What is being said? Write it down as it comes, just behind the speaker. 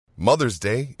Mother's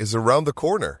Day is around the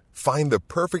corner. Find the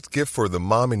perfect gift for the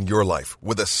mom in your life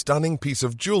with a stunning piece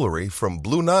of jewelry from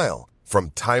Blue Nile.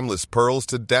 From timeless pearls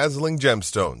to dazzling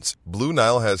gemstones, Blue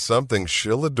Nile has something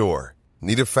she'll adore.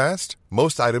 Need it fast?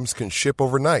 Most items can ship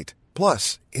overnight.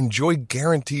 Plus, enjoy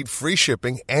guaranteed free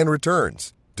shipping and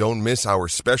returns. Don't miss our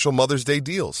special Mother's Day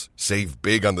deals. Save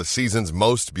big on the season's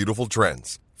most beautiful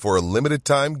trends. For a limited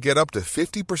time, get up to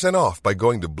 50% off by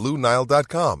going to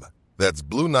BlueNile.com. That's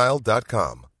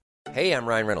BlueNile.com. Hey, I'm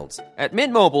Ryan Reynolds. At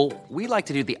Mint Mobile, we like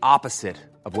to do the opposite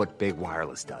of what Big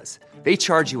Wireless does. They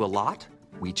charge you a lot,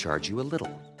 we charge you a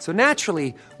little. So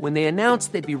naturally, when they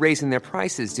announced they'd be raising their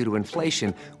prices due to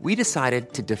inflation, we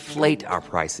decided to deflate our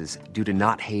prices due to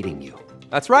not hating you.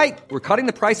 That's right. We're cutting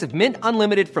the price of Mint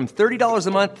Unlimited from $30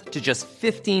 a month to just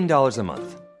 $15 a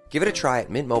month. Give it a try at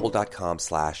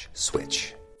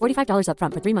mintmobile.com/switch. $45 up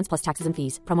front for 3 months plus taxes and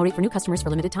fees. Promo rate for new customers for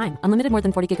limited time. Unlimited more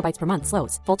than 40 gigabytes per month.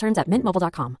 Slows full terms at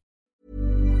mintmobile.com.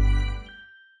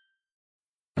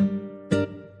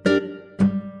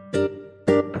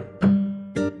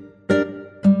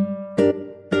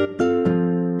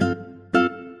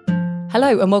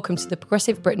 Hello and welcome to the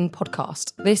Progressive Britain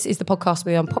podcast. This is the podcast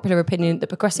with the unpopular opinion that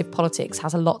progressive politics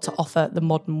has a lot to offer the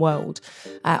modern world.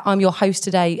 I'm your host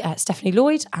today, Stephanie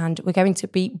Lloyd, and we're going to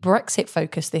be Brexit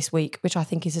focused this week, which I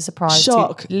think is a surprise.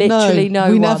 Shock. To literally no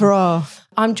we one. never are.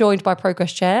 I'm joined by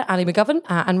Progress Chair Ali McGovern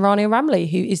and Rania Ramley,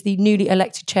 who is the newly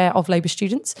elected chair of Labour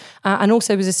Students and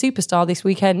also was a superstar this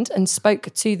weekend and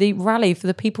spoke to the rally for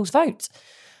the People's Vote.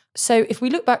 So if we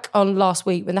look back on last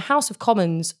week, when the House of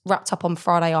Commons wrapped up on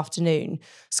Friday afternoon,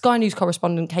 Sky News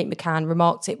correspondent Kate McCann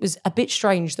remarked it was a bit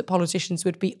strange that politicians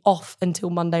would be off until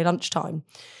Monday lunchtime.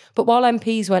 But while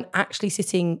MPs weren't actually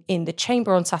sitting in the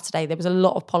chamber on Saturday, there was a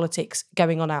lot of politics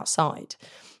going on outside.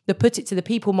 The Put It to the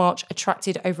People march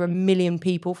attracted over 1 million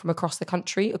people from across the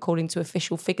country, according to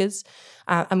official figures.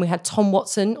 And we had Tom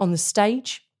Watson on the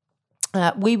stage.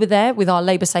 We were there with our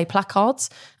Labour Say placards,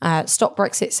 Stop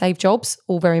Brexit, Save Jobs,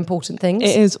 all very important things.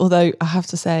 It is, although I have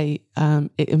to say,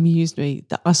 it amused me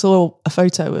that I saw a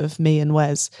photo of me and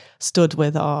Wes stood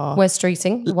with our... Wes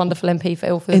Streeting, the wonderful MP for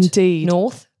Ilford Indeed.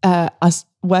 North.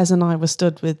 Wes and I were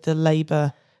stood with the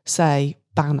Labour Say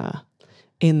banner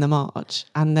in the march,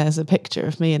 and there's a picture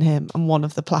of me and him on one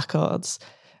of the placards.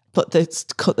 But it's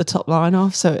cut the top line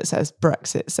off, so it says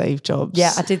Brexit, Save Jobs.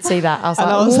 Yeah, I did see that. I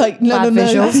was like, no,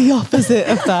 visuals. the opposite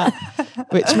of that,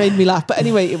 which made me laugh. But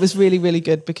anyway, it was really, really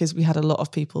good because we had a lot of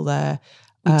people there.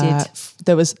 We did.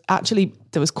 There was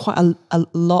quite a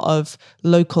lot of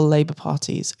local Labour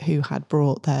parties who had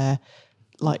brought their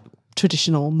like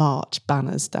traditional march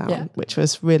banners down, which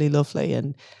was really lovely.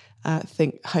 And I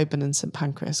think Holborn and St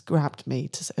Pancras grabbed me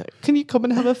to say, can you come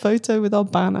and have a photo with our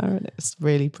banner? And it was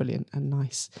really brilliant and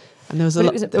nice. And there was a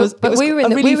lot. But we were in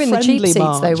the cheap seats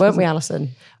though, weren't we,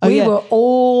 Alison? We were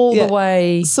all the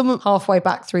way halfway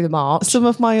back through the march. Some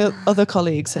of my other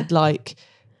colleagues said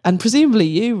and presumably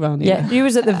you, Rania. Yeah, you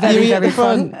was at the very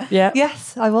front. Yeah.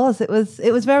 Yes, I was. It was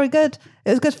very good. It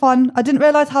was good fun. I didn't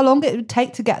realise how long it would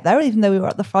take to get there, even though we were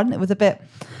at the front. It was a bit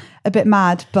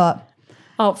mad, but...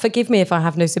 Oh, forgive me if I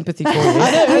have no sympathy for you.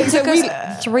 It took us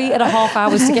 3.5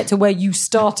 hours to get to where you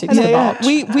started to march.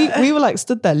 We were like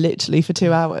stood there literally for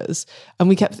 2 hours, and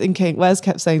we kept thinking, Wes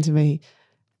kept saying to me,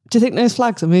 do you think those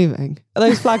flags are moving? Are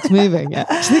those flags moving? Yeah.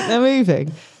 Do you think they're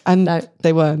moving? And no,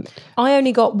 they weren't. I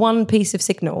only got one piece of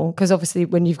signal because obviously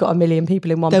when you've got 1 million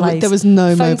people in one place, there was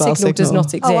no phone mobile signal does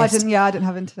not exist. Oh, I didn't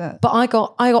have internet. But I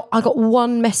got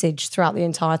one message throughout the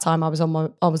entire time I was on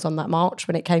that march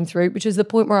when it came through, which is the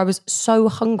point where I was so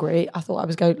hungry. I thought I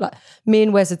was going me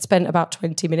and Wes had spent about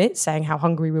 20 minutes saying how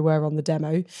hungry we were on the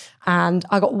demo, and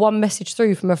I got one message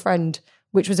through from a friend,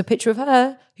 which was a picture of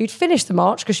her who'd finished the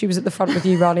march because she was at the front with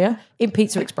you, Rania, in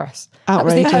Pizza Express.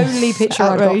 Outrageous. That was the only picture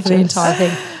I got for the entire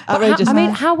thing. Outrageous.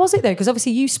 How was it though? Because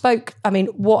obviously you spoke,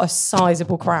 what a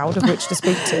sizable crowd of which to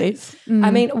speak to.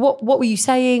 What were you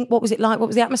saying? What was it like? What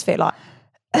was the atmosphere like?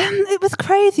 It was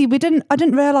crazy. I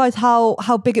didn't realise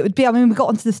how big it would be. I mean, we got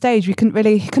onto the stage, we couldn't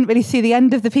really see the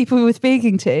end of the people we were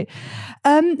speaking to.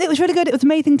 It was really good. It was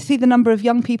amazing to see the number of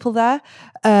young people there.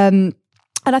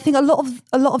 And I think a lot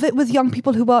of it was young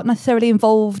people who weren't necessarily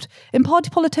involved in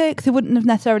party politics, who wouldn't have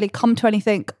necessarily come to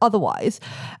anything otherwise,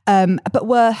 but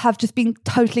have just been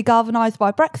totally galvanised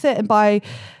by Brexit and by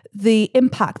the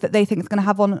impact that they think it's going to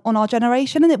have on our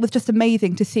generation. And it was just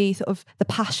amazing to see sort of the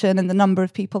passion and the number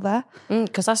of people there.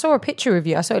 Because I saw a picture of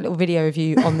you, I saw a little video of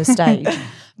you on the stage.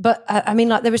 But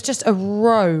there was just a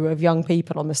row of young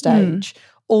people on the stage,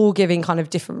 all giving kind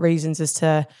of different reasons as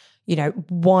to,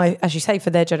 why, as you say,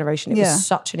 for their generation, it was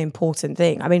such an important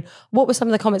thing. I mean, what were some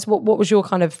of the comments? What was your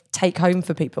kind of take home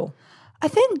for people? I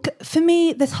think for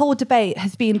me, this whole debate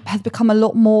has become a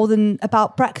lot more than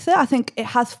about Brexit. I think it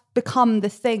has become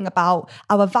this thing about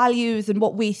our values and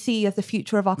what we see as the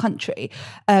future of our country.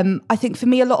 I think for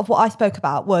me, a lot of what I spoke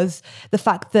about was the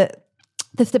fact that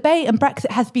this debate and Brexit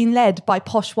has been led by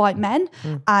posh white men,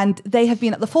 and they have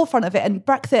been at the forefront of it. And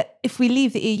Brexit, if we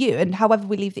leave the EU, and however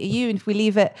we leave the EU, and if we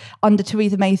leave it under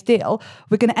Theresa May's deal,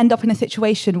 we're going to end up in a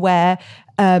situation where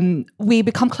we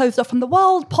become closed off from the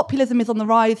world. Populism is on the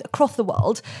rise across the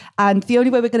world. And the only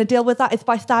way we're going to deal with that is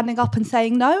by standing up and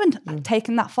saying no and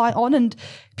taking that fight on. And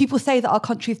people say that our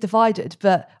country is divided,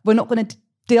 but we're not going to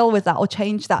deal with that or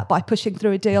change that by pushing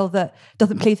through a deal that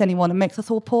doesn't please anyone and makes us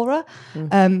all poorer.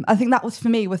 I think that was, for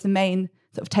me, was the main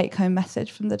sort of take-home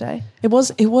message from the day. It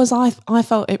was. I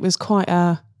felt it was quite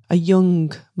a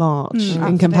young march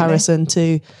in comparison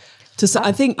to.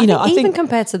 I think even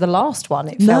compared to the last one,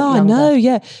 it felt younger. No,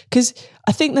 yeah, because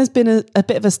I think there's been a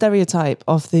bit of a stereotype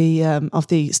of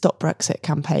the Stop Brexit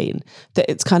campaign that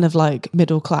it's kind of like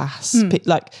middle class,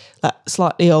 like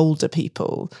slightly older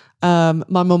people. My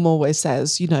mum always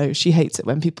says, she hates it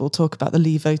when people talk about the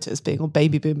Leave voters being all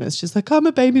baby boomers. She's like, I'm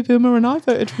a baby boomer and I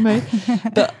voted for May.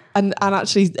 But and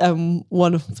actually,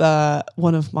 one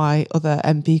of my other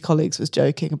MP colleagues was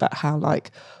joking about how like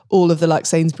all of the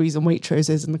Sainsbury's and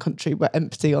Waitroses in the country were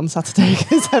empty on Saturday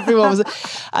because everyone was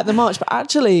at the march. But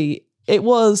actually, it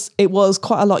was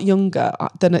quite a lot younger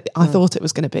than I thought it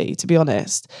was going to be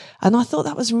honest. And I thought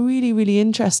that was really, really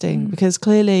interesting because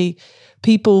clearly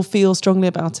people feel strongly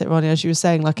about it, Ronnie, as you were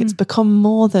saying, it's become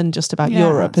more than just about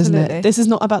Europe, absolutely. Isn't it? This is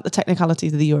not about the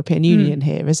technicalities of the European Union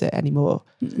here, is it, anymore?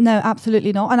 No,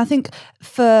 absolutely not. And I think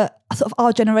for sort of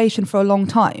our generation for a long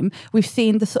time, we've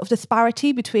seen the sort of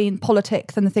disparity between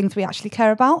politics and the things we actually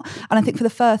care about. And I think for the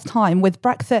first time with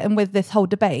Brexit and with this whole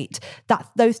debate, that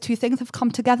those two things have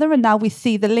come together. And now we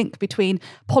see the link between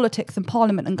politics and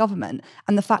parliament and government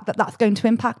and the fact that that's going to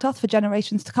impact us for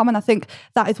generations to come. And I think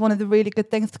that is one of the really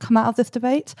good things to come out of this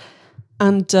debate.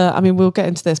 And we'll get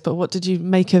into this, but what did you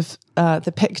make of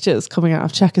the pictures coming out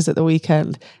of Chequers at the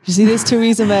weekend? Did you see this?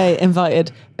 Theresa May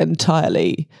invited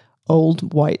entirely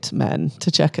old white men to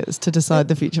Chequers to decide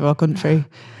the future of our country.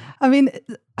 I mean,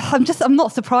 I'm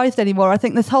not surprised anymore. I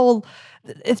think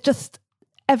it's just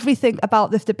everything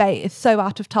about this debate is so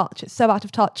out of touch. It's so out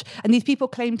of touch. And these people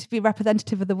claim to be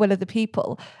representative of the will of the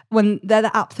people when they're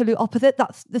the absolute opposite.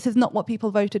 This is not what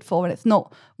people voted for, and it's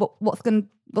not what's going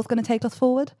to take us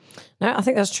forward. No, I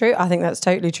think that's true. I think that's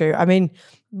totally true. I mean,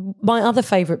 my other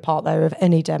favourite part, though, of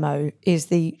any demo is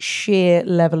the sheer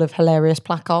level of hilarious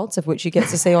placards of which you get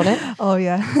to see on it. Oh,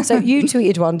 yeah. So you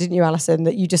tweeted one, didn't you, Alison,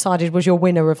 that you decided was your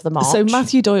winner of the march? So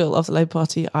Matthew Doyle of the Labour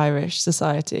Party Irish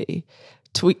Society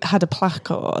had a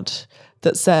placard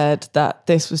that said that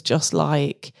this was just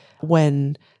like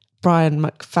when Brian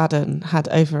McFadden had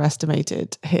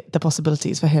overestimated the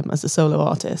possibilities for him as a solo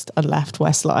artist and left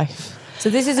Westlife. So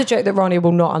this is a joke that Ronnie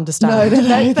will not understand.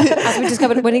 No. As we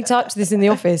discovered, when he typed this in the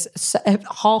office,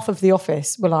 half of the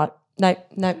office were like, no.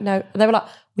 And they were like,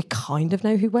 we kind of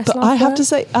know who Westlife But I have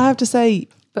to say,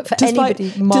 but for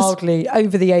anybody mildly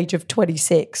over the age of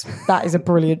 26, that is a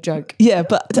brilliant joke. Yeah,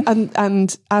 but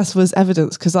and as was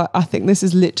evidence, because I think this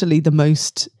is literally the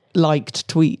most liked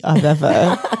tweet I've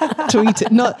ever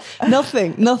tweeted.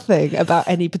 Nothing about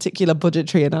any particular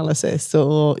budgetary analysis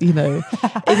or,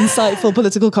 insightful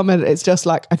political comment. It's just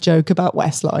like a joke about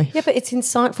Westlife. Yeah, but it's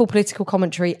insightful political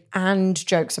commentary and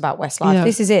jokes about Westlife. Yeah.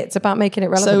 This is it. It's about making it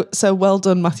relevant. So well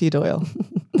done, Matthew Doyle.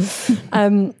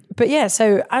 But yeah,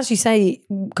 so as you say,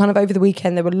 kind of over the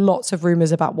weekend, there were lots of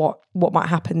rumours about what might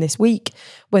happen this week,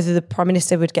 whether the Prime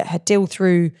Minister would get her deal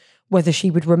through, whether she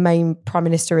would remain Prime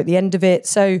Minister at the end of it.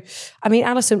 So, I mean,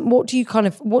 Alison, what do you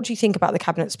think about the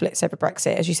cabinet splits over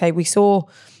Brexit? As you say, we saw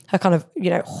her kind of,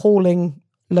 hauling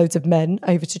loads of men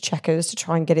over to Chequers to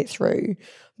try and get it through.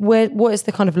 What is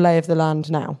the kind of lay of the land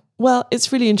now? Well,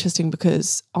 it's really interesting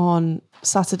because on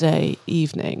Saturday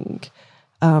evening,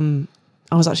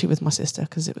 I was actually with my sister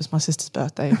because it was my sister's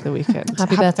birthday over the weekend.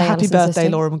 Happy birthday, Happy birthday, sister.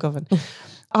 Laura McGovern.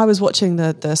 I was watching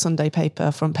the Sunday paper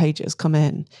front pages come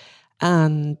in,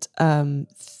 and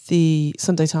the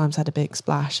Sunday Times had a big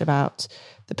splash about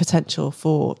the potential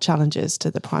for challenges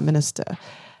to the Prime Minister.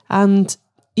 And,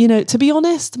 to be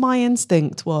honest, my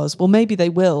instinct was, well, maybe they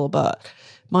will, but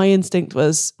my instinct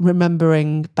was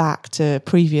remembering back to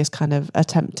previous kind of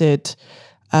attempted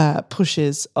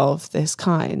pushes of this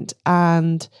kind.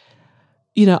 And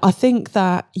I think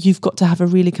that you've got to have a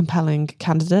really compelling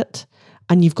candidate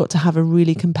and you've got to have a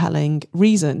really compelling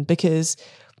reason, because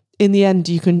in the end,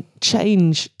 you can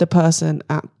change the person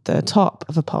at the top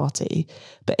of a party.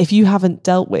 But if you haven't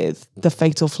dealt with the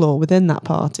fatal flaw within that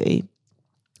party,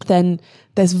 then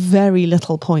there's very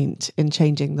little point in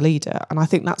changing the leader. And I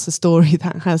think that's a story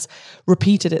that has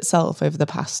repeated itself over the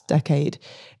past decade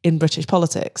in British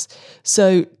politics.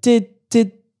 So did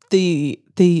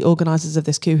the organisers of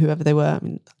this coup, whoever they were, I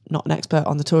mean, not an expert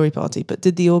on the Tory party, but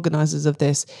did the organisers of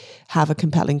this have a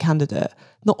compelling candidate?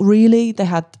 Not really. They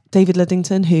had David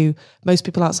Lidington, who most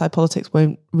people outside politics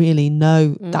won't really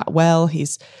know that well.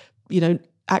 He's,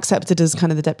 accepted as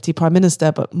kind of the deputy prime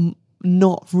minister, but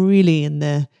not really in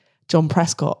the John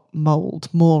Prescott mould,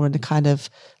 more in a kind of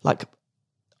like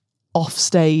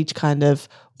offstage kind of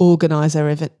organiser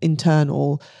of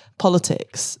internal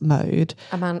politics mode.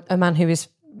 A man who is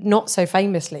not so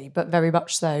famously, but very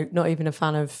much so, not even a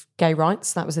fan of gay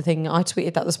rights. That was the thing. I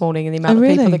tweeted that this morning, and the amount of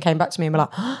people that came back to me and were like,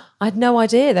 oh, I had no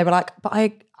idea. They were like, but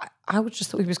I just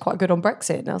thought he was quite good on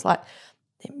Brexit. And I was like,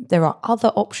 there are other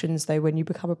options though when you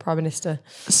become a prime minister.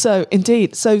 So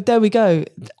indeed. So there we go.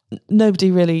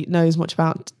 Nobody really knows much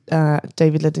about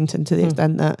David Lidington to the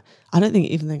extent that I don't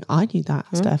think I knew that,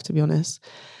 Steph, to be honest.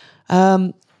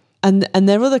 And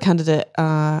their other candidate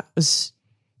was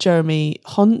Jeremy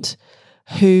Hunt,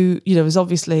 who, is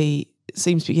obviously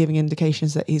seems to be giving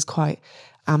indications that he's quite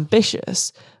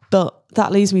ambitious. But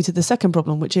that leads me to the second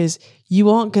problem, which is you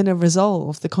aren't going to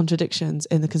resolve the contradictions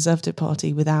in the Conservative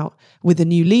Party with a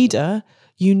new leader.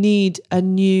 You need a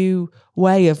new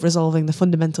way of resolving the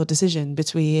fundamental decision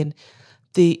between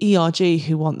the ERG,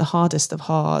 who want the hardest of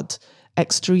hard,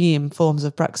 extreme forms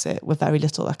of Brexit with very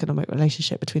little economic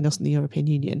relationship between us and the European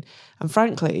Union, and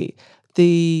frankly,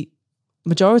 the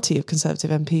majority of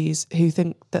Conservative MPs who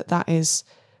think that is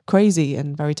crazy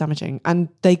and very damaging. And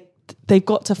they've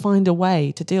got to find a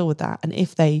way to deal with that. And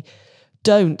if they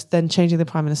don't, then changing the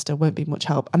Prime Minister won't be much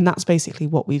help. And that's basically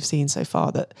what we've seen so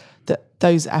far, that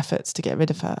those efforts to get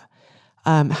rid of her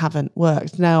haven't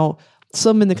worked. Now,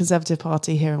 some in the Conservative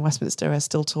Party here in Westminster are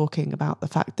still talking about the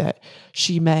fact that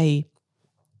she may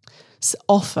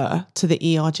offer to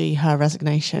the ERG her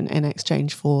resignation in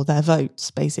exchange for their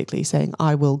votes, basically saying,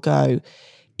 I will go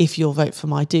if you'll vote for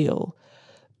my deal.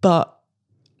 But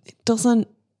it doesn't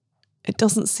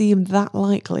seem that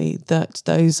likely that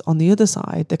those on the other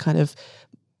side, the kind of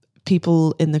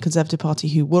people in the Conservative Party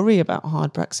who worry about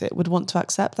hard Brexit, would want to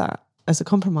accept that as a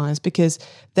compromise, because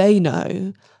they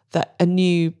know that a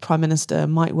new Prime Minister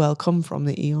might well come from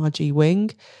the ERG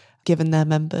wing, given their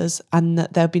members, and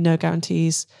that there'll be no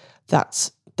guarantees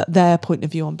that their point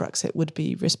of view on Brexit would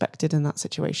be respected in that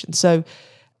situation. So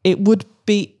it would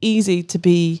be easy to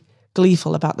be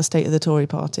gleeful about the state of the Tory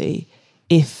party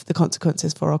if the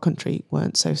consequences for our country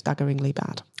weren't so staggeringly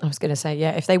bad. I was going to say,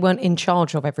 yeah, if they weren't in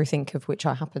charge of everything of which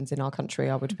happens in our country,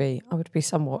 I would be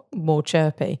somewhat more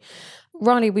chirpy.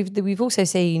 Riley, we've also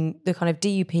seen the kind of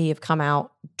DUP have come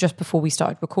out just before we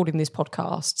started recording this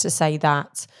podcast to say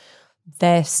that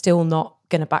they're still not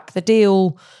going to back the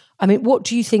deal. I mean, what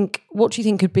do you think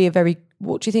could be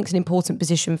what do you think is an important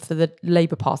position for the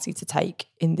Labour Party to take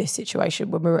in this situation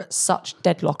when we're at such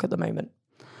deadlock at the moment?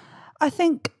 I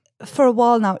think for a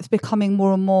while now, it's becoming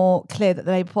more and more clear that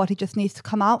the Labour Party just needs to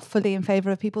come out fully in favour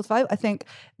of people's vote. I think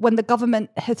when the government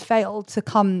has failed to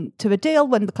come to a deal,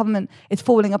 when the government is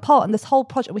falling apart, and this whole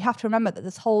project, we have to remember that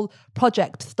this whole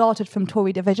project started from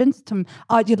Tory divisions, from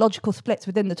ideological splits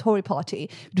within the Tory party,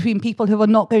 between people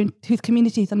whose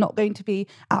communities are not going to be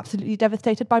absolutely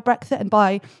devastated by Brexit and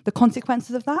by the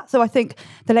consequences of that. So I think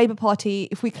the Labour Party,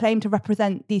 if we claim to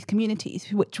represent these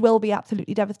communities, which will be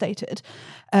absolutely devastated,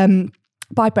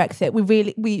 by Brexit,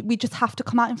 we just have to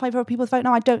come out in favour of people's vote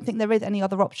now. I don't think there is any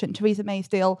other option. Theresa May's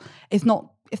deal is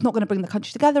not going to bring the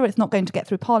country together. It's not going to get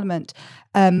through Parliament.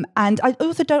 And I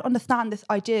also don't understand this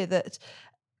idea that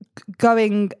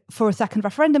going for a second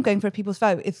referendum, going for a people's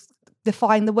vote, is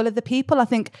defying the will of the people. I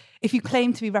think if you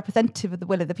claim to be representative of the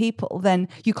will of the people, then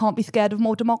you can't be scared of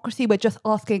more democracy. We're just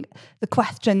asking the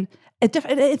question. It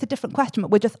is a different question, but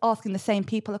we're just asking the same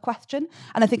people a question.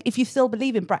 And I think if you still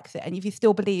believe in Brexit and if you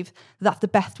still believe that's the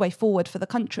best way forward for the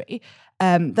country,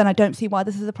 then I don't see why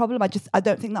this is a problem. I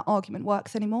don't think that argument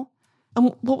works anymore.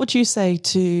 And what would you say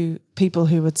to people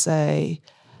who would say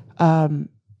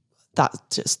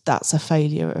that's a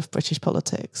failure of British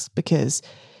politics because,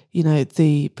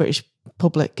 the British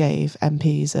public gave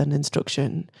MPs an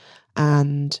instruction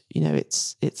and,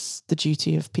 it's the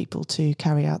duty of people to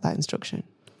carry out that instruction?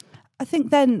 I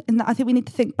think we need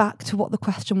to think back to what the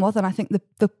question was. And I think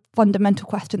the fundamental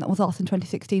question that was asked in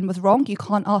 2016 was wrong. You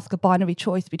can't ask a binary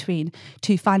choice between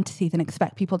two fantasies and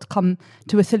expect people to come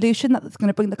to a solution that's going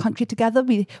to bring the country together.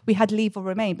 We had leave or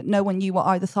remain, but no one knew what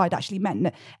either side actually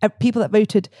meant. People that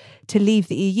voted to leave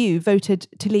the EU voted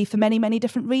to leave for many, many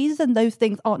different reasons. And those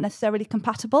things aren't necessarily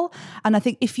compatible. And I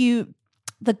think if you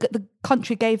the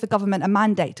country gave the government a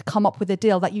mandate to come up with a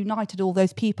deal that united all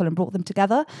those people and brought them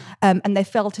together, and they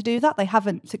failed to do that. They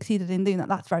haven't succeeded in doing that.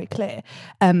 That's very clear.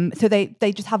 So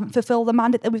they just haven't fulfilled the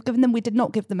mandate that we've given them. We did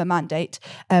not give them a mandate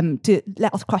to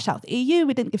let us crash out the EU.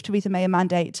 We didn't give Theresa May a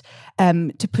mandate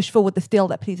to push forward this deal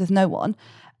that pleases no one.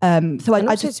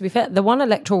 I just, to be fair, the one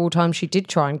electoral time she did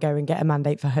try and go and get a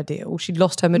mandate for her deal, she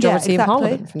lost her majority in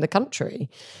Parliament from the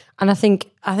country. And I think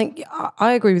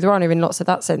I agree with Rania in lots of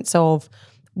that sense of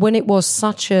when it was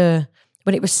such an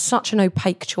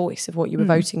opaque choice of what you were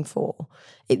voting for,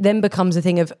 it then becomes a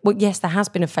thing of, well, yes, there has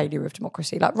been a failure of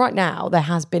democracy. Like right now, there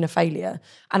has been a failure.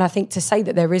 And I think to say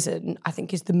that there isn't, I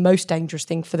think is the most dangerous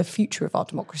thing for the future of our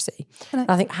democracy. And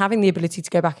I think having the ability to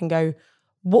go back and go,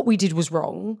 what we did was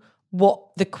wrong, what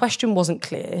the question wasn't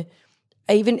clear,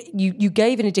 even you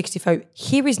gave an indicative vote,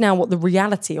 here is now what the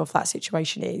reality of that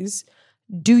situation is.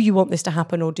 Do you want this to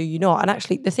happen or do you not? And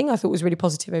actually, the thing I thought was really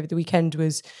positive over the weekend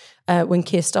was when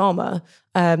Keir Starmer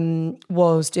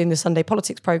was doing the Sunday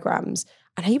Politics programmes,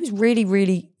 and he was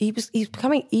he's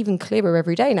becoming even clearer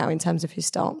every day now in terms of his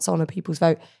stance on a people's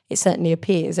vote. It certainly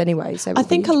appears anyway. So I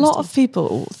think a lot of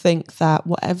people think that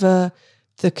whatever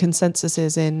the consensus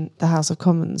is in the House of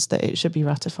Commons, that it should be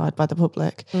ratified by the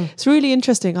public. It's really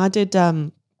interesting. I did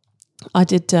John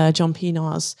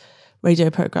Pienaar's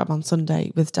radio programme on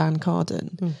Sunday with Dan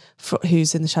Carden,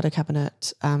 who's in the Shadow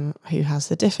Cabinet, who has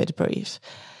the DFID brief.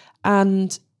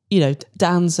 And,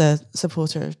 Dan's a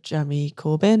supporter of Jeremy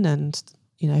Corbyn and,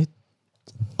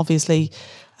 obviously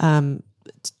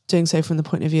doing so from the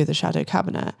point of view of the Shadow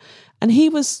Cabinet. And he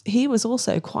was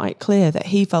also quite clear that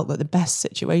he felt that the best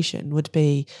situation would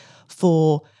be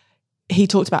he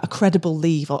talked about a credible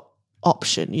leave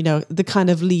option, the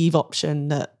kind of leave option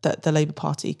that the Labour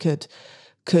Party could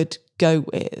go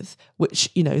with, which,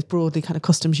 is broadly kind of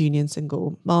customs union,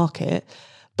 single market,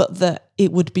 but that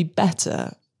it would be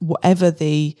better, whatever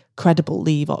the credible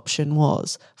leave option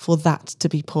was, for that to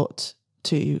be put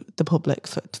to the public,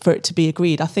 for it to be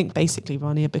agreed. I think basically,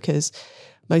 Rania, because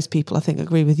most people, I think,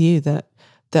 agree with you that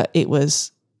it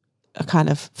was a kind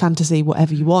of fantasy,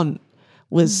 whatever you want,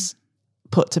 was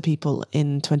put to people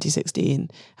in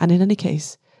 2016. And in any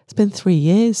case, it's been 3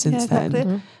 years since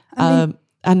then.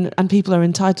 And people are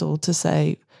entitled to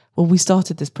say, well, we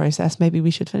started this process, maybe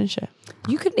we should finish it.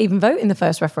 You couldn't even vote in the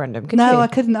first referendum, could you? No, I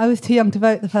couldn't. I was too young to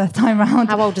vote the first time round.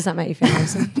 How old does that make you feel,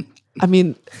 Alison? I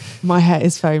mean, my hair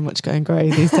is very much going grey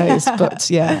these days, but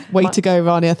yeah, way to go,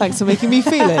 Rania. Thanks for making me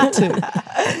feel it too.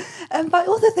 But I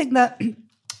also think that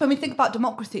when we think about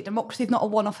democracy is not a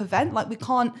one-off event. Like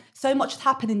so much has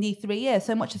happened in these 3 years,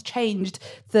 so much has changed.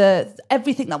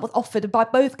 Everything that was offered by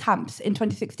both camps in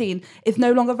 2016 is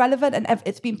no longer relevant, and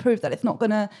it's been proved that it's not going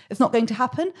to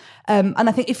happen. And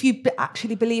I think if you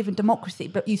actually believe in democracy,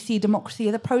 but you see democracy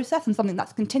as a process and something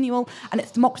that's continual, and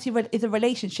democracy is a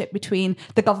relationship between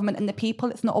the government and the people,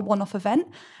 it's not a one-off event.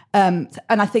 And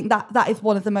I think that is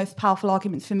one of the most powerful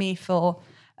arguments for me for.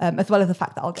 As well as the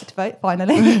fact that I'll get to vote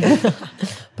finally.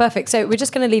 Perfect. So we're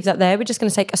just going to leave that there. We're just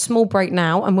going to take a small break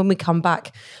now. And when we come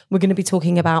back, we're going to be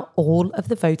talking about all of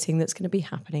the voting that's going to be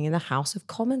happening in the House of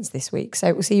Commons this week.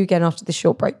 So we'll see you again after this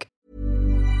short break.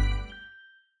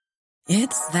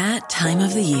 It's that time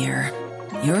of the year.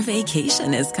 Your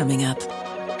vacation is coming up.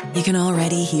 You can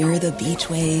already hear the beach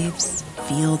waves,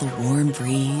 feel the warm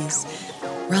breeze,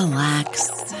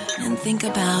 relax, and think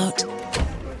about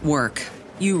work.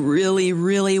 You really,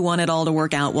 really want it all to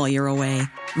work out while you're away.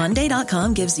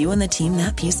 Monday.com gives you and the team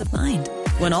that peace of mind.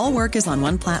 When all work is on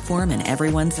one platform and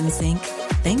everyone's in sync,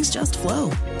 things just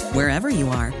flow. Wherever you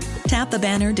are, tap the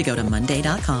banner to go to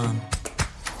Monday.com.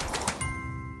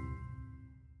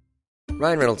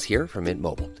 Ryan Reynolds here from Mint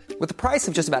Mobile. With the price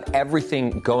of just about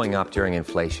everything going up during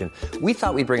inflation, we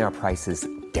thought we'd bring our prices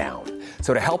down.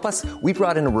 So to help us, we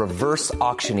brought in a reverse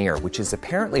auctioneer, which is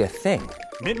apparently a thing.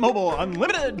 Mint Mobile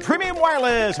Unlimited Premium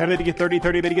Wireless. How to get 30,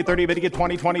 30, bit to get 30, bit to get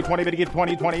 20, 20, 20, bit to get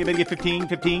 20, 20, bit to get 15,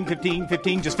 15, 15,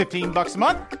 15, just $15 a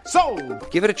month? Sold!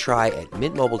 Give it a try at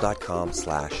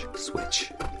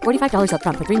mintmobile.com/switch. $45 up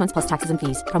front for 3 months plus taxes and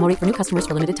fees. Promo rate for new customers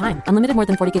for limited time. Unlimited more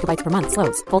than 40 gigabytes per month.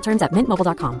 Slows full terms at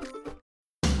mintmobile.com.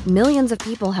 Millions of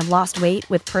people have lost weight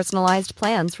with personalized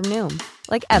plans from Noom.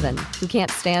 Like Evan, who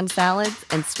can't stand salads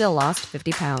and still lost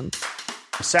 50 pounds.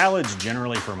 Salads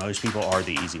generally for most people are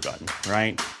the easy button,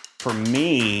 right? For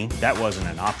me, that wasn't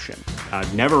an option. I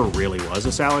never really was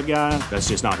a salad guy. That's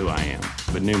just not who I am.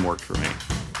 But Noom worked for me.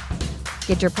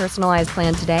 Get your personalized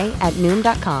plan today at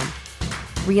Noom.com.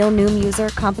 Real Noom user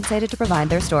compensated to provide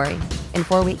their story. In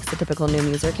 4 weeks, the typical Noom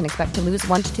user can expect to lose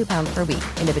 1 to 2 pounds per week.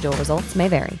 Individual results may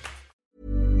vary.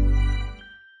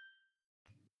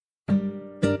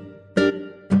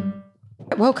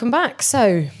 welcome back.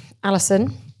 So,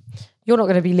 Alison, you're not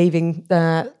going to be leaving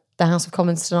the House of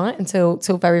Commons tonight until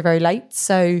very, very late.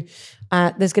 So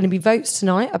there's going to be votes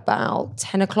tonight about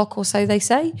 10 o'clock or so, they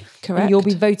say. Correct. And you'll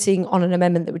be voting on an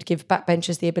amendment that would give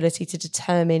backbenchers the ability to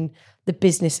determine the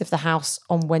business of the House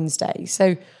on Wednesday.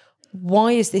 So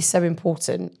why is this so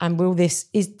important? And does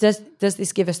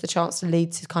this give us the chance to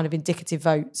lead to kind of indicative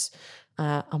votes?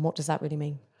 And what does that really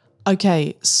mean?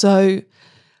 Okay, so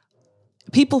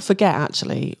people forget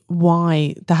actually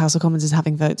why the House of Commons is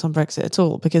having votes on Brexit at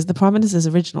all, because the Prime Minister's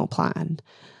original plan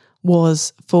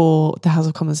was for the House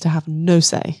of Commons to have no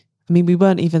say. I mean, we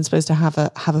weren't even supposed to have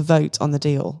a vote on the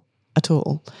deal at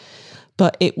all.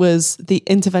 But it was the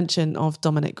intervention of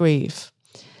Dominic Grieve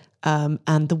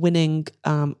and the winning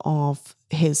of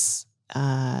his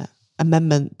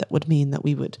amendment that would mean that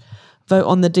we would vote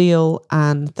on the deal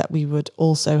and that we would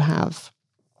also have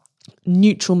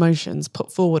neutral motions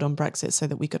put forward on Brexit so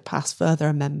that we could pass further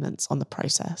amendments on the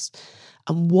process.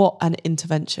 And what an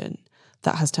intervention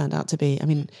that has turned out to be. I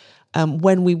mean,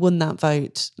 when we won that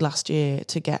vote last year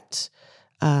to get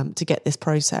this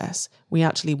process, we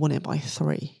actually won it by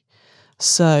 3.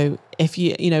 So if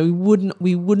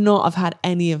we would not have had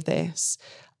any of this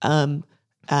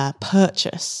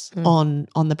purchase on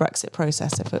the Brexit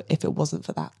process if it wasn't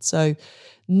for that. So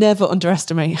never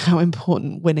underestimate how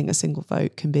important winning a single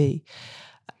vote can be.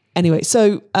 Anyway,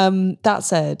 so that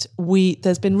said,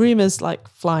 there's been rumours like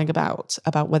flying about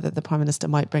whether the Prime Minister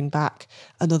might bring back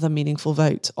another meaningful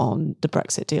vote on the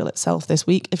Brexit deal itself this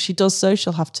week. If she does so,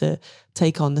 she'll have to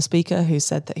take on the Speaker, who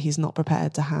said that he's not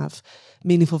prepared to have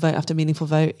meaningful vote after meaningful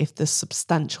vote if the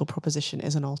substantial proposition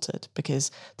isn't altered, because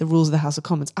the rules of the House of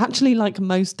Commons, actually like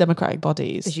most democratic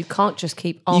bodies, because you can't just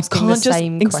keep asking the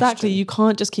same question. Exactly, you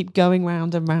can't just keep going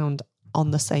round and round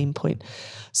on the same point.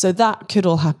 So that could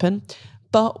all happen.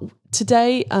 But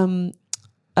today,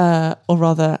 or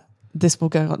rather, this will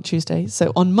go on Tuesday.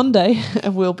 So on Monday,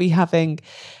 we'll be having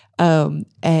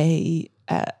a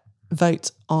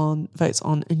votes on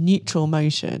a neutral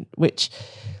motion, which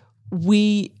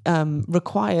we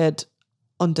required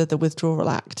under the Withdrawal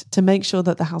Act to make sure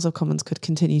that the House of Commons could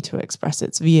continue to express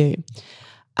its view.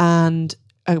 And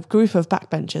a group of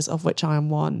backbenchers, of which I am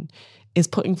one, is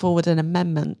putting forward an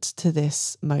amendment to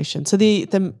this motion. So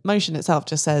the motion itself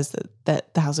just says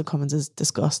that the House of Commons has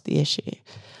discussed the issue,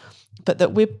 but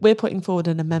that we're putting forward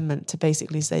an amendment to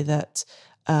basically say that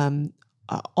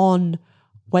on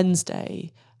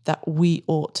Wednesday that we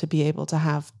ought to be able to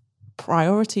have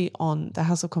priority on the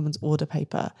House of Commons order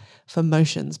paper for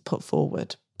motions put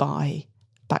forward by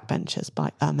backbenchers,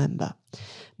 by a member.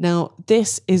 Now,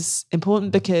 this is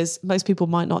important because most people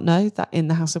might not know that in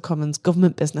the House of Commons,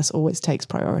 government business always takes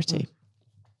priority.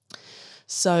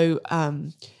 So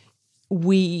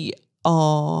we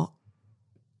are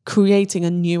creating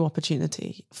a new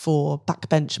opportunity for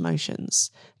backbench motions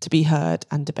to be heard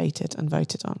and debated and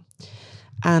voted on.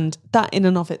 And that in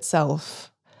and of itself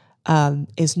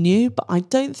is new, but I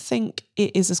don't think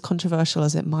it is as controversial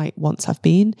as it might once have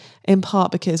been, in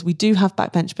part because we do have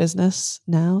backbench business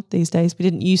now these days. We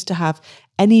didn't used to have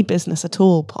any business at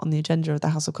all put on the agenda of the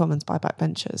House of Commons by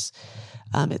backbenchers.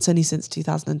 It's only since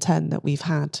 2010 that we've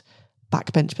had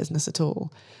backbench business at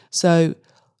all. So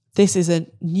this is a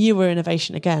newer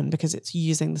innovation again, because it's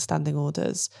using the standing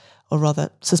orders, or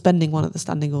rather suspending one of the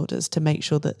standing orders, to make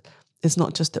sure that it's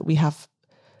not just that we have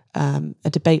a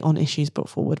debate on issues brought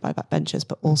forward by backbenchers,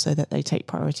 but also that they take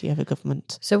priority over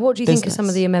government. So what do you think are some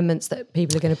of the amendments that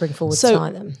people are going to bring forward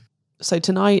tonight then? So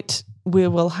tonight we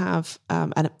will have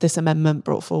this amendment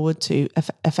brought forward to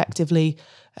effectively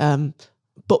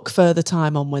book further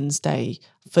time on Wednesday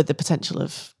for the potential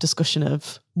of discussion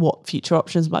of what future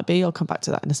options might be. I'll come back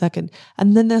to that in a second.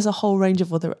 And then there's a whole range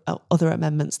of other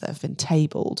amendments that have been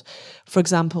tabled. For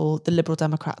example, the Liberal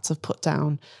Democrats have put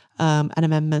down an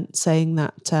amendment saying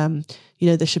that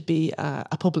there should be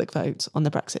a public vote on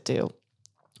the Brexit deal,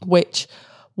 which,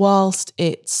 whilst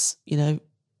it's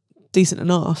decent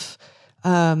enough,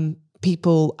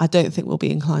 people I don't think will be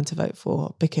inclined to vote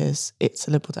for, because it's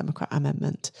a Liberal Democrat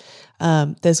amendment.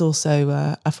 There's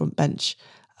also a front bench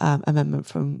amendment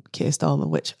from Keir Starmer,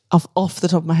 which off the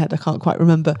top of my head I can't quite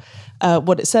remember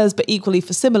what it says, but equally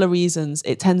for similar reasons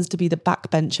it tends to be the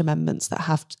backbench amendments that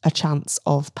have a chance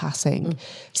of passing.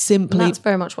 Simply, and that's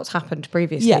very much what's happened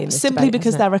previously. Yeah, in this simply debate,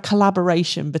 because they're a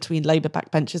collaboration between Labour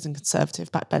backbenchers and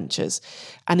Conservative backbenchers.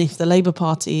 And if the Labour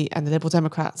Party and the Liberal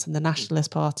Democrats and the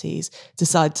Nationalist parties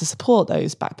decide to support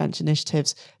those backbench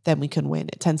initiatives, then we can win.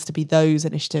 It tends to be those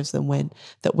initiatives that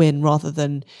win rather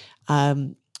than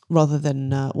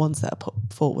ones that are put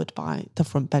forward by the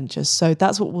front benchers. So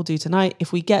that's what we'll do tonight.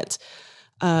 If we get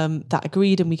that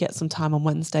agreed and we get some time on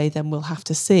Wednesday, then we'll have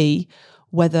to see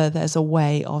whether there's a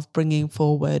way of bringing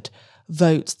forward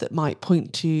votes that might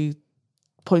point to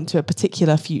a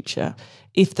particular future.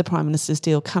 If the Prime Minister's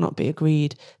deal cannot be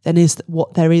agreed, then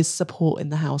there is support in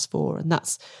the House for, and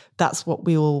that's what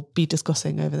we will be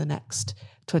discussing over the next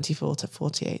 24 to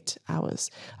 48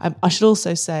 hours. I should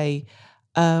also say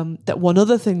that one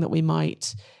other thing that we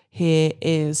might hear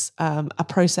is a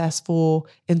process for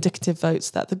indicative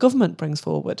votes that the government brings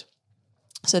forward.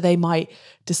 So they might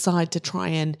decide to try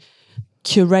and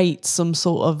curate some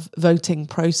sort of voting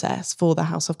process for the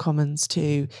House of Commons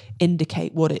to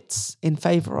indicate what it's in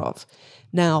favour of.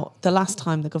 Now, the last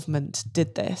time the government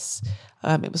did this,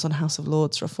 it was on House of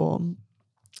Lords reform,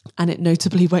 and it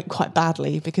notably went quite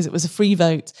badly because it was a free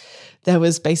vote. There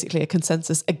was basically a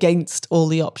consensus against all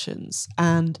the options,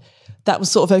 and that was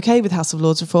sort of okay with House of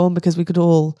Lords reform because we could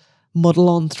all muddle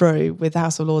on through with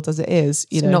House of Lords as it is.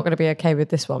 It's not going to be okay with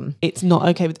this one. It's not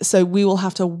okay with. So we will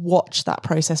have to watch that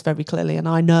process very clearly. And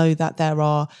I know that there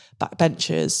are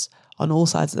backbenchers on all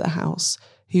sides of the House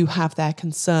who have their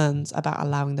concerns about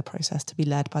allowing the process to be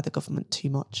led by the government too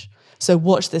much. So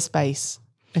watch this space,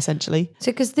 essentially.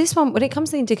 So because this one, when it comes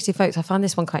to the indicative votes, I find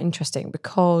this one quite interesting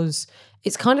because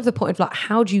it's kind of the point of like,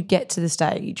 how do you get to the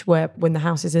stage where when the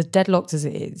House is as deadlocked as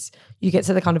it is, you get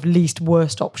to the kind of least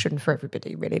worst option for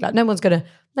everybody, really? Like no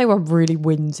one really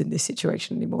wins in this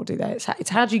situation anymore, do they? It's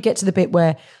how do you get to the bit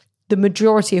where the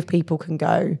majority of people can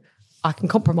go, I can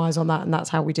compromise on that and that's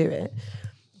how we do it.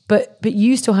 But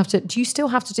you still have to, do you still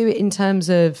have to do it in terms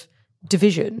of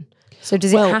division? So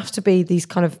does it have to be these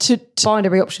kind of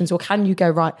binary options, or can you go,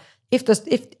 right, if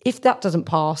that doesn't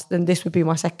pass, then this would be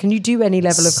my second? Can you do any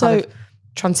level of kind of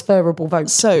transferable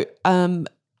votes? So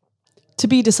to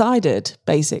be decided,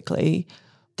 basically,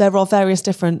 there are various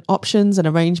different options and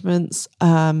arrangements.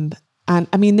 And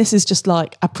I mean, this is just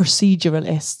like a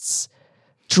proceduralist's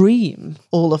dream,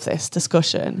 all of this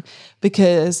discussion,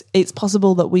 because it's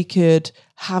possible that we could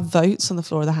have votes on the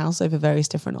floor of the House over various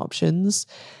different options.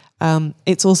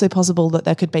 It's also possible that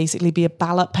there could basically be a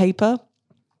ballot paper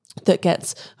that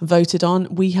gets voted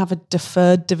on. We have a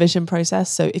deferred division process.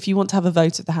 So if you want to have a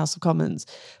vote at the House of Commons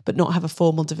but not have a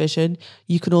formal division,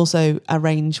 you can also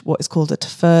arrange what is called a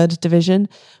deferred division,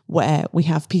 where we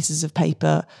have pieces of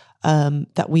paper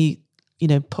that we,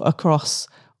 put across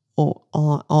or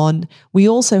on. We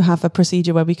also have a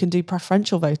procedure where we can do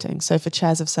preferential voting. So for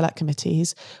chairs of select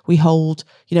committees, we hold,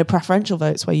 preferential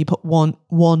votes where you put 1,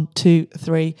 2,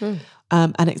 3,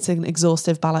 and it's an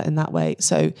exhaustive ballot in that way.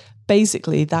 So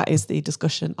basically, that is the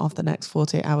discussion of the next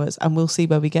 48 hours, and we'll see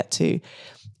where we get to.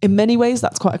 In many ways,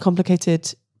 that's quite a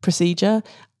complicated procedure.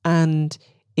 And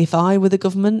if I were the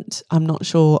government, I'm not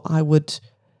sure I would,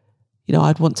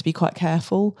 I'd want to be quite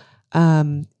careful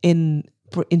in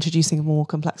introducing more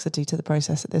complexity to the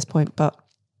process at this point. But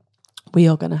we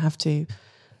are going to have to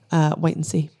wait and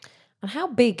see. And how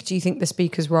big do you think the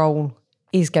Speaker's role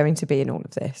is going to be in all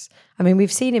of this? I mean,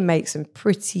 we've seen him make some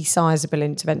pretty sizable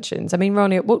interventions. I mean,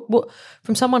 Rania, what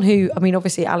from someone who, I mean,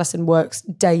 obviously Alison works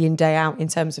day in, day out in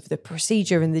terms of the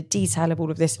procedure and the detail of all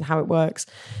of this and how it works.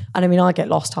 And I mean, I get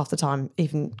lost half the time,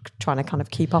 even trying to kind of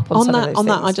keep up on some of those things.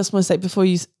 That, I just want to say, before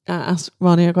you ask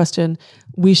Rania a question,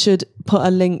 we should put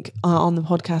a link on the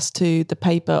podcast to the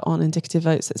paper on indicative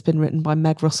votes that's been written by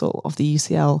Meg Russell of the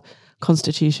UCL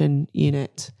Constitution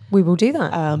Unit. We will do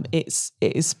that. It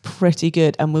is pretty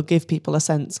good, and will give people a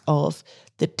sense of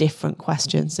the different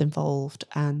questions involved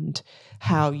and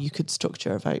how you could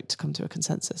structure a vote to come to a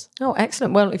consensus. Oh,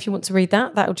 excellent. Well, if you want to read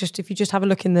that, if you just have a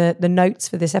look in the notes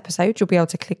for this episode, you'll be able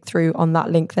to click through on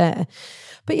that link there.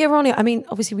 But yeah, Rania, I mean,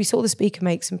 obviously we saw the Speaker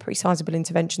make some pretty sizable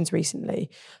interventions recently.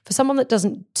 For someone that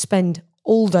doesn't spend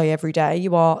all day every day,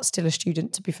 you are still a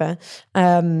student, to be fair,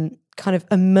 kind of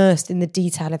immersed in the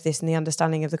detail of this and the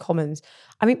understanding of the Commons.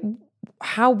 I mean,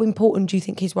 how important do you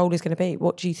think his role is going to be?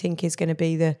 What do you think is going to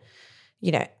be the,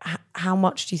 how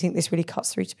much do you think this really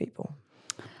cuts through to people?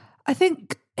 I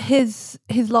think his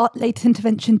latest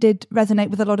intervention did resonate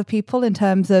with a lot of people in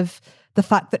terms of the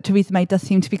fact that Theresa May does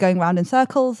seem to be going round in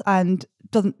circles and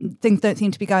things don't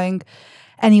seem to be going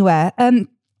anywhere.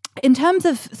 In terms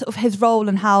of sort of his role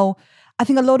and how, I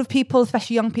think a lot of people,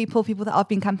 especially young people that I've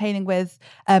been campaigning with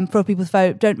for All People's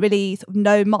Vote, don't really sort of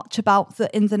know much about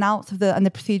the ins and outs of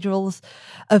the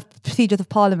procedures of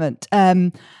Parliament.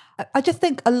 I just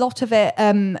think a lot of it,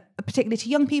 particularly to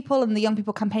young people and the young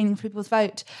people campaigning for People's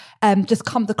Vote, just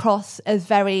comes across as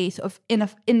very sort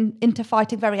of into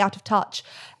fighting, very out of touch.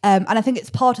 And I think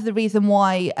it's part of the reason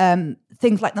why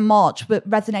things like the march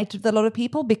resonated with a lot of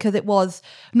people because it was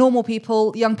normal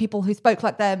people, young people who spoke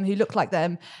like them, who looked like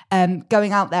them,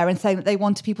 going out there and saying that they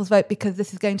wanted people's vote because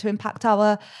this is going to impact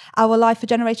our life for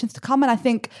generations to come. And I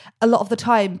think a lot of the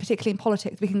time, particularly in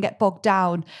politics, we can get bogged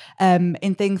down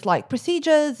in things like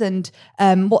procedures and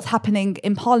what's happening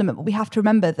in Parliament. But we have to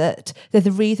remember that there's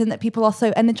a reason that people are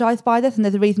so energised by this, and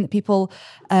there's a reason that people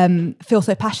feel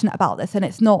so passionate about this. And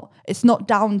it's not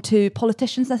down to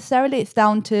politicians necessarily. It's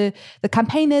down to the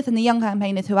campaigners and the young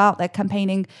campaigners who are out there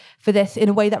campaigning for this in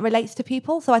a way that relates to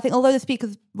people. So I think although the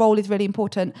Speaker's role is really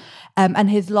important, and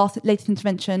his latest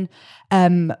intervention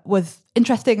was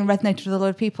interesting and resonated with a lot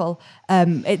of people,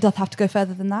 it does have to go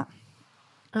further than that.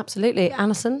 Absolutely.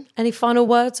 Alison, any final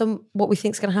words on what we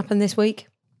think is going to happen this week?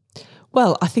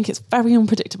 Well, I think it's very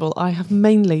unpredictable. I have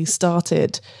mainly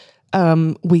started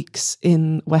weeks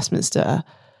in Westminster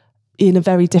in a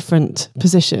very different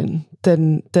position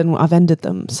than I've ended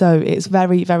them. So it's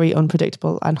very, very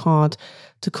unpredictable and hard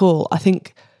to call. I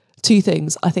think two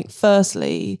things. I think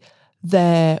firstly,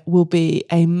 there will be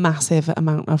a massive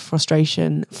amount of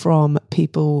frustration from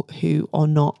people who are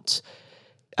not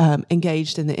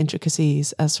engaged in the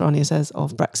intricacies, as Rania says,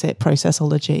 of Brexit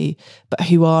processology, but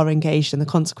who are engaged in the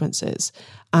consequences.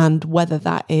 And whether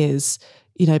that is,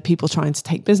 people trying to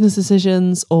take business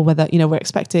decisions, or whether, we're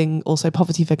expecting also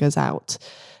poverty figures out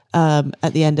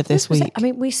at the end of this week. I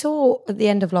mean, we saw at the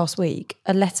end of last week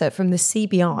a letter from the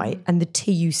CBI and the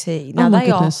TUC. Now,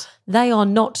 they are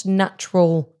not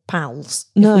natural pals,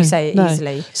 if we say it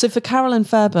easily. So for Carolyn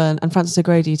Fairbairn and Frances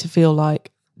O'Grady to feel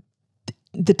like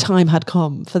the time had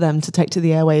come for them to take to the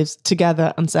airwaves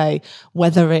together and say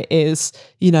whether it is,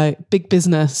 big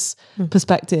business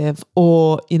perspective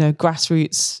or,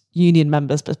 grassroots union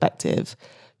members perspective,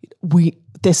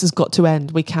 this has got to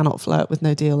end. We cannot flirt with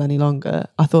no deal any longer.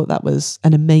 I thought that was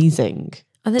an amazing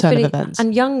turn of events.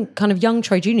 And young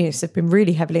trade unionists have been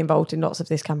really heavily involved in lots of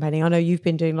this campaigning. I know you've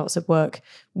been doing lots of work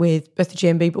with both the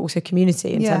GMB but also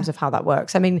community in terms of how that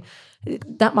works. I mean,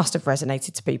 that must have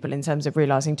resonated to people in terms of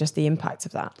realising just the impact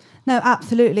of that. No,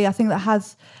 absolutely. I think that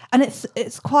has, and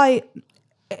it's quite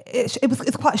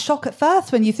a shock at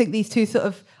first when you think these two sort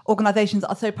of organisations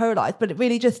are so polarised, but it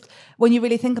really just, when you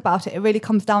really think about it, it really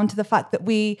comes down to the fact that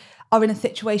we are in a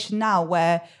situation now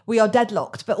where we are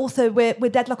deadlocked, but also we're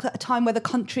deadlocked at a time where the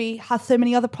country has so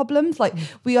many other problems. Like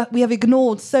we have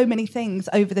ignored so many things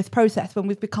over this process when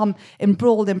we've become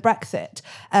embroiled in Brexit.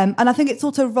 And I think it's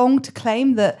also wrong to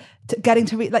claim that getting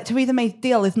to Theresa May's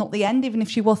deal is not the end, even if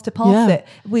she was to pass it.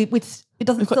 It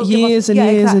doesn't. We've got years and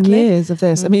years and years of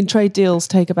this. I mean, trade deals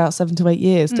take about 7 to 8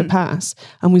 years to pass,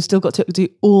 and we've still got to do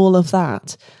all of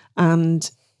that. And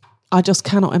I just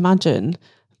cannot imagine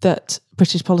that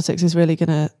British politics is really going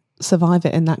to survive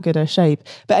it in that good a shape.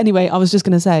 But anyway, I was just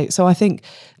going to say, so I think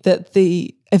that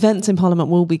the events in Parliament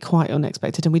will be quite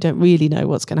unexpected, and we don't really know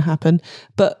what's going to happen.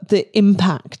 But the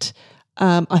impact,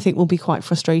 I think, will be quite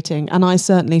frustrating. And I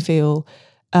certainly feel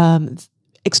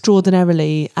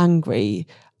extraordinarily angry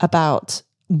about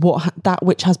that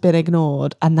which has been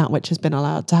ignored and that which has been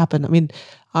allowed to happen. I mean,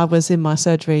 I was in my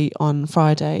surgery on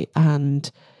Friday and,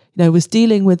 was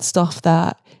dealing with stuff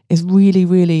that is really,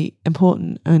 really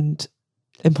important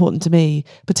to me,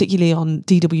 particularly on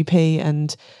DWP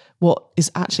and what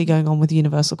is actually going on with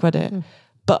universal credit.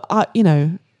 But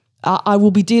I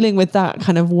will be dealing with that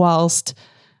kind of whilst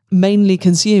mainly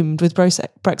consumed with Brexit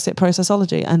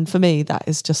processology. And for me, that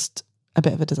is just a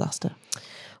bit of a disaster.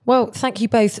 Well, thank you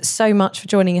both so much for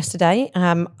joining us today.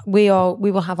 We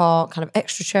will have our kind of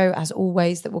extra show, as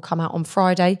always, that will come out on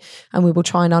Friday, and we will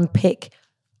try and unpick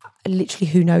literally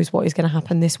who knows what is going to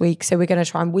happen this week. So we're going to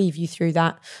try and weave you through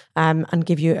that and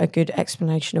give you a good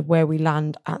explanation of where we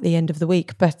land at the end of the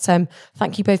week. But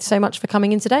thank you both so much for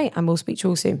coming in today, and we'll speak to you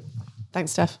all soon.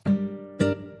 Thanks, Steph.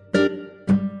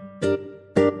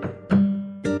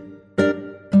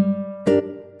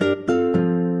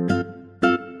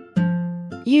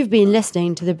 You've been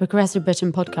listening to the Progressive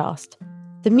Britain podcast.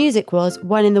 The music was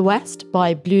One in the West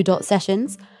by Blue Dot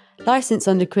Sessions, licensed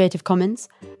under Creative Commons,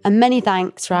 and many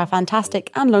thanks to our fantastic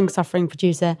and long-suffering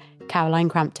producer, Caroline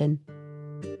Crampton.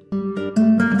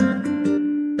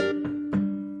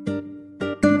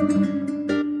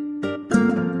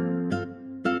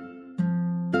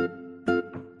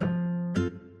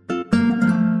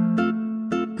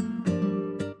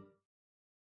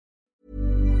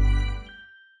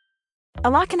 A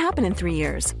lot can happen in 3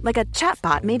 years, like a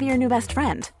chatbot may be your new best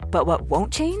friend. But what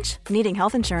won't change? Needing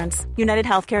health insurance. United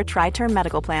Healthcare Tri-Term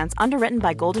Medical Plans, underwritten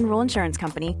by Golden Rule Insurance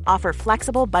Company, offer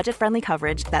flexible, budget-friendly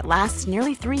coverage that lasts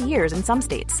nearly 3 years in some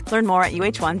states. Learn more at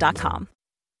UH1.com.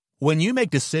 When you make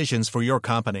decisions for your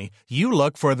company, you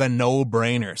look for the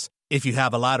no-brainers. If you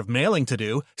have a lot of mailing to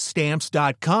do,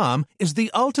 Stamps.com is the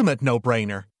ultimate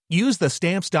no-brainer. Use the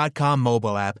Stamps.com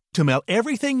mobile app to mail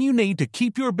everything you need to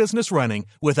keep your business running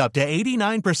with up to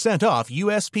 89% off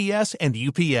USPS and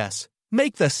UPS.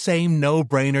 Make the same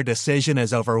no-brainer decision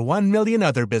as over 1 million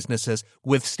other businesses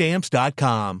with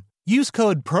Stamps.com. Use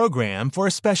code PROGRAM for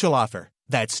a special offer.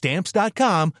 That's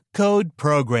Stamps.com, code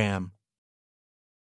PROGRAM.